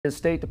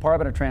State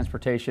Department of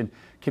Transportation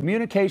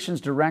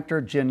Communications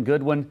Director Jen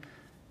Goodwin.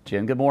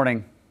 Jen, good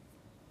morning.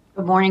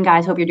 Good morning,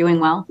 guys. Hope you're doing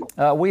well.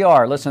 We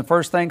are. Listen,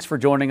 first, thanks for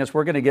joining us.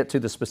 We're going to get to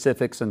the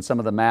specifics and some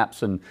of the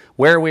maps and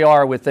where we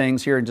are with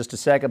things here in just a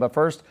second. But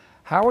first,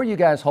 how are you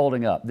guys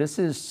holding up? This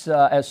is,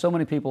 as so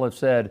many people have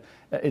said,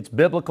 it's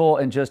biblical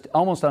and just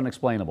almost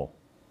unexplainable.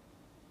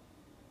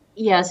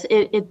 Yes,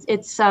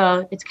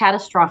 it's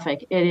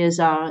catastrophic. It is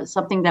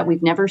something that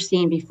we've never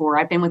seen before.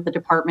 I've been with the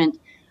department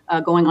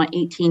going on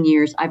 18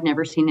 years. I've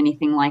never seen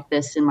anything like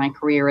this in my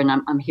career, and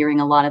I'm hearing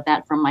a lot of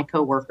that from my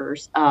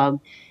coworkers.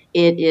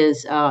 It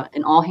is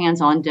an all hands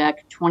on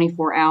deck,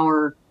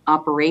 24-hour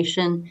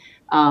operation,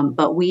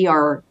 but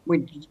we're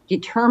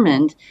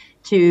determined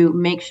to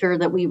make sure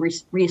that we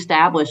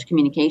reestablish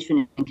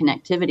communication and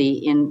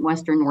connectivity in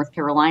Western North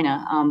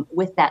Carolina.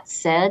 With that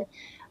said,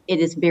 it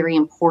is very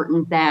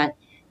important that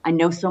I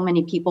know so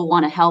many people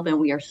want to help, and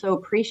we are so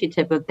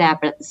appreciative of that.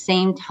 But at the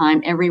same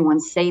time,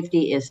 everyone's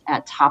safety is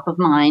at top of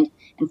mind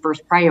and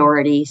first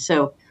priority.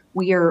 So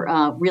we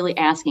are really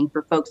asking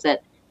for folks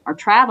that are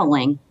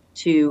traveling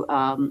to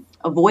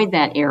avoid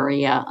that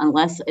area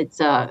unless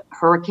it's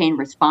hurricane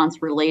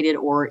response related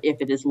or if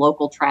it is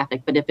local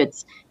traffic. But if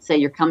it's, say,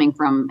 you're coming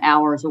from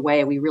hours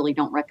away, we really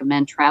don't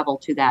recommend travel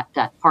to that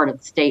part of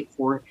the state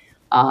for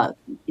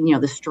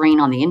the strain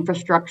on the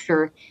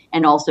infrastructure,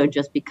 and also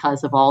just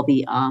because of all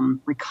the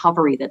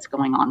recovery that's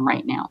going on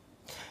right now.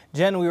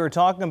 Jen, we were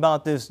talking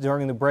about this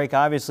during the break.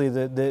 Obviously,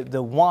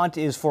 the want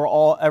is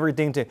for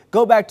everything to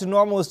go back to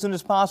normal as soon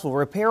as possible,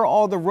 repair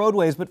all the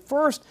roadways. But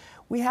first,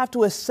 we have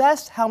to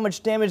assess how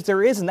much damage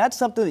there is, and that's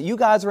something that you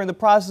guys are in the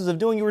process of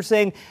doing. You were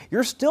saying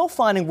you're still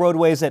finding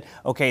roadways that,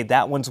 okay,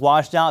 that one's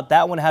washed out,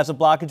 that one has a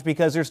blockage,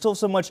 because there's still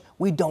so much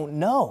we don't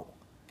know.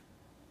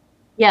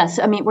 Yes,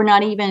 I mean, we're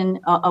not even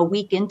a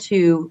week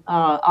into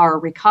our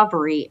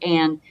recovery,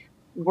 and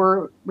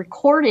we're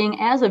recording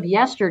as of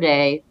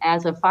yesterday,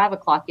 as of 5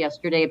 o'clock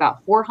yesterday,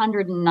 about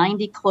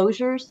 490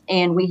 closures,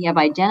 and we have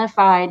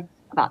identified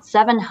about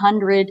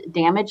 700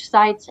 damaged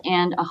sites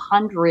and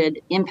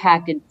 100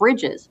 impacted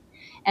bridges.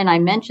 And I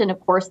mentioned, of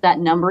course, that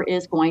number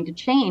is going to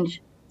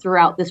change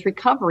throughout this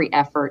recovery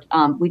effort.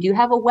 We do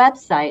have a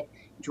website,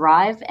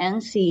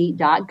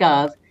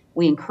 drivenc.gov.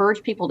 We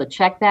encourage people to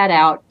check that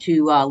out,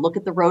 to look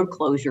at the road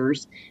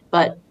closures.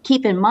 But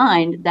keep in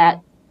mind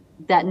that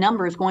that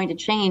number is going to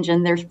change,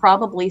 and there's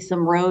probably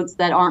some roads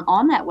that aren't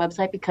on that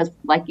website because,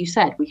 like you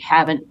said, we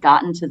haven't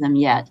gotten to them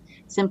yet,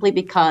 simply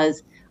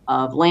because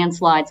of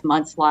landslides,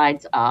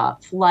 mudslides,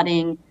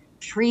 flooding,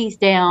 trees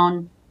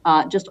down,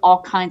 just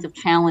all kinds of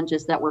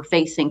challenges that we're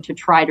facing to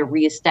try to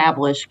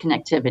reestablish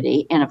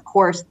connectivity. And of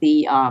course,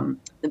 the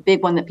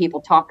big one that people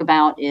talk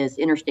about is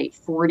Interstate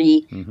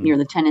 40 near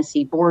the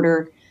Tennessee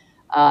border.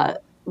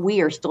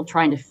 We are still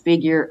trying to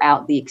figure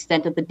out the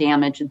extent of the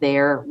damage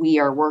there. We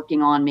are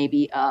working on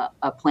maybe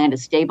a plan to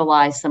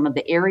stabilize some of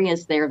the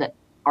areas there that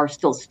are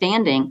still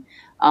standing.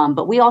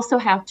 But we also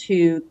have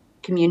to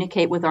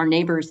communicate with our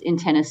neighbors in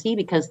Tennessee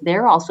because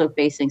they're also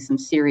facing some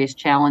serious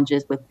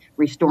challenges with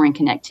restoring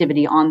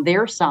connectivity on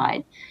their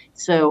side.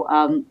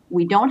 So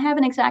we don't have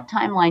an exact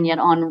timeline yet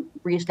on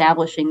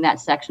reestablishing that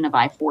section of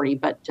I-40,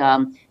 but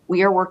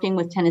we are working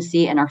with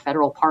Tennessee and our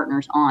federal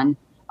partners on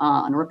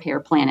a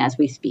repair plan as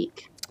we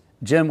speak.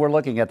 Jen, we're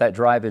looking at that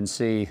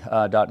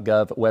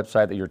drivenc.gov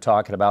website that you're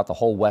talking about, the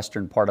whole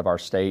western part of our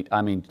state.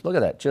 I mean, look at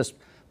that, just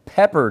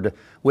peppered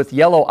with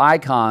yellow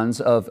icons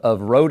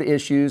of road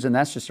issues, and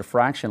that's just a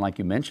fraction, like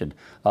you mentioned,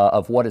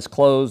 of what is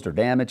closed or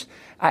damaged.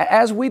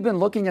 As we've been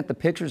looking at the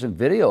pictures and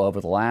video over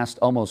the last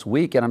almost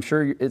week, and I'm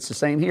sure it's the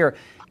same here,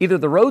 either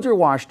the roads are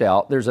washed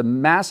out, there's a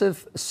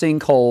massive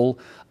sinkhole,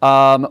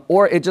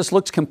 or it just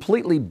looks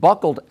completely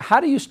buckled.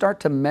 How do you start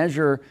to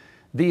measure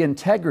the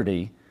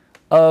integrity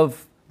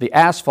of the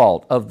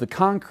asphalt, of the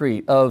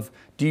concrete,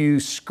 do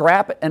you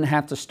scrap and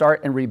have to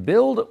start and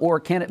rebuild, or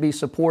can it be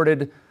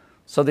supported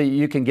so that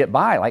you can get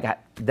by?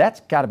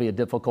 That's got to be a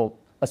difficult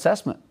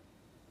assessment.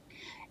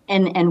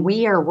 And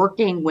we are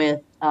working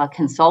with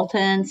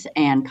consultants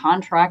and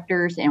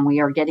contractors, and we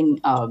are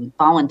getting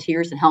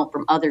volunteers and help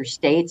from other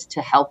states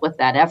to help with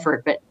that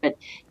effort. But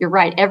you're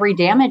right, every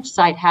damaged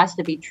site has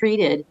to be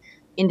treated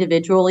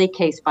individually,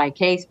 case by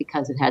case,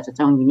 because it has its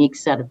own unique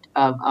set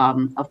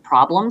of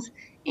problems.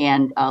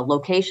 And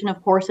location,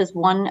 of course, is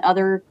one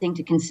other thing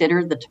to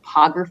consider. The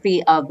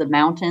topography of the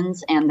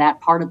mountains and that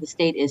part of the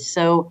state is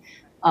so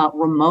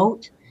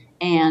remote,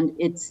 and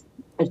it's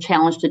a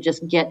challenge to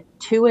just get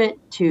to it,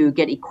 to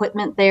get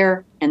equipment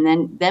there. And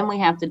then we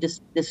have to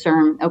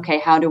discern, okay,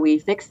 how do we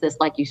fix this?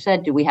 Like you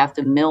said, do we have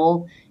to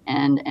mill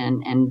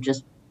and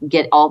just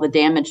get all the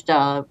damaged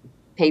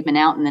pavement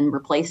out and then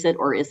replace it?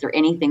 Or is there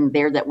anything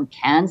there that we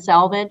can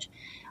salvage?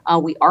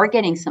 We are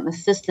getting some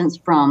assistance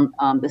from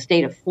the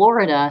state of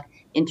Florida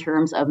in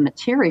terms of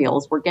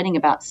materials. We're getting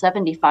about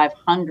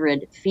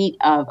 7,500 feet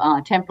of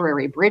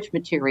temporary bridge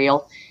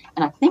material.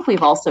 And I think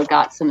we've also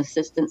got some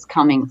assistance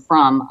coming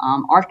from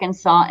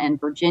Arkansas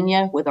and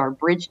Virginia with our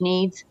bridge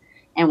needs.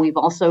 And we've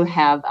also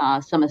have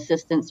some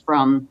assistance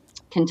from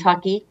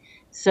Kentucky.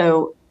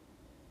 So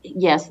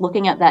yes,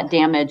 looking at that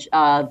damage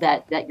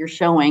that you're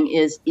showing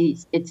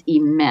it's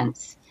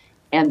immense,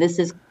 and this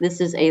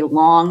is a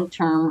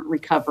long-term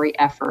recovery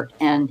effort,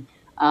 and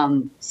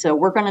so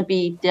we're going to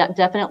be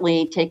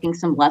definitely taking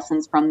some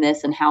lessons from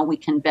this and how we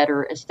can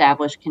better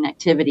establish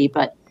connectivity.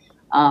 But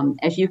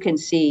as you can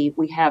see,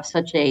 we have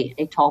such a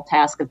tall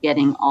task of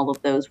getting all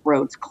of those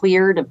roads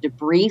cleared of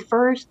debris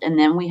first, and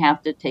then we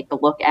have to take a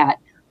look at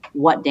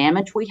what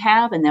damage we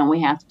have, and then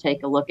we have to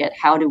take a look at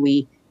how do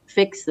we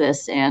fix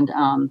this. And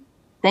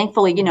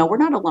thankfully, you know, we're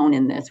not alone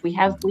in this. We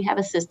have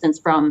assistance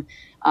from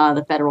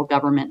the federal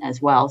government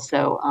as well.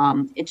 So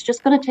it's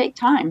just going to take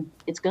time.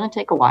 It's going to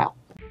take a while.